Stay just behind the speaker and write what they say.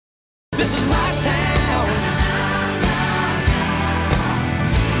This is my town.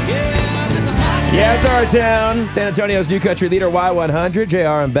 Yeah, this is my town. Yeah, it's our town. San Antonio's new country leader, Y100. JR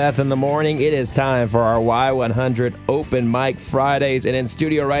and Beth in the morning. It is time for our Y100 Open Mic Fridays. And in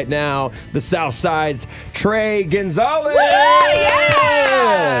studio right now, the South Side's Trey Gonzalez. Yes!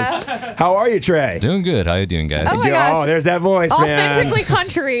 How are you, Trey? Doing good. How you doing, guys? Oh my gosh. Oh, there's that voice, man. Authentically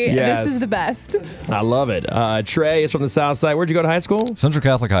country. Yes. This is the best. I love it. Trey is from the South Side. Where'd you go to high school? Central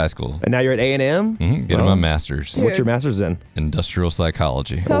Catholic High School. And now you're at A&M? Getting my master's. What's your master's in? Industrial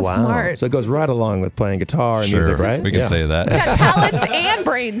psychology. So smart. So it goes right along with playing guitar and Sure, music, right? we can say that. We got talents and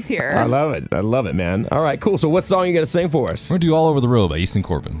brains here. I love it. I love it, man. All right, cool. So what song are you going to sing for us? We're going to do All Over the Road by Easton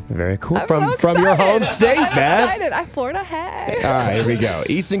Corbin. Very cool. I'm From so your home excited. state, I'm Beth. excited. Florida, hey. All right, here we go.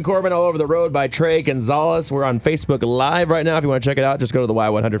 Easton Corbin, All Over the Road by Trey Gonzalez. We're on Facebook Live right now. If you want to check it out, just go to the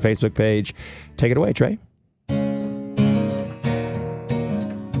Y100 Facebook page. Take it away, Trey.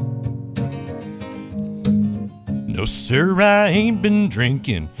 No, sir, I ain't been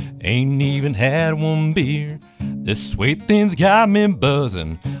drinking. Ain't even had one beer. This sweet thing's got me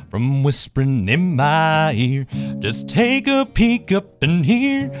buzzing from whispering in my ear. Just take a peek up in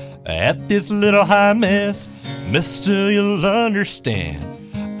here at this little hot mess. Mister, you'll understand.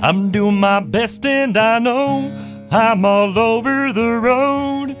 I'm doing my best and I know I'm all over the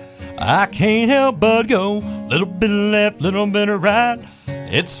road. I can't help but go. Little bit left, little bit of right.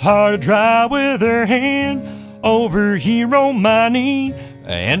 It's hard to drive with her hand over here on my knee.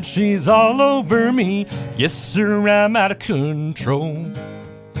 And she's all over me. Yes, sir, I'm out of control.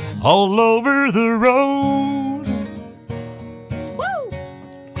 All over the road.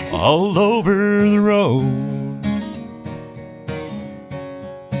 Woo! All over the road.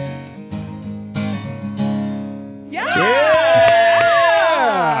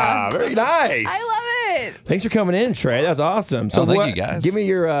 Yeah! Very nice. I love it. Thanks for coming in, Trey. That's awesome. So thank you, guys. Give me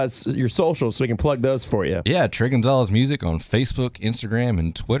your socials so we can plug those for you. Yeah, Trey Gonzalez Music on Facebook, Instagram,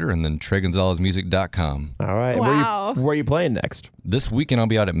 and Twitter, and then TreyGonzalezMusic.com. All right. Wow. Where are you playing next? This weekend I'll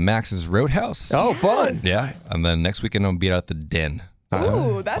be out at Max's Roadhouse. Oh, fun. Yeah, and then next weekend I'll be out at the Den.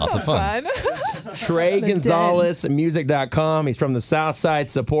 Ooh, that Lots sounds of fun. Trey Gonzalez, music.com. He's from the South Side.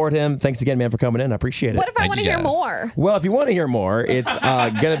 Support him. Thanks again, man, for coming in. I appreciate it. What if I Thank want to you, hear guys. more? Well, if you want to hear more, it's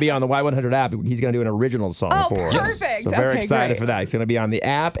going to be on the Y100 app. He's going to do an original song Oh, for us. perfect. So very Okay, excited great. for that. It's going to be on the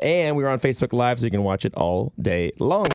app, and we're on Facebook Live, so you can watch it all day long.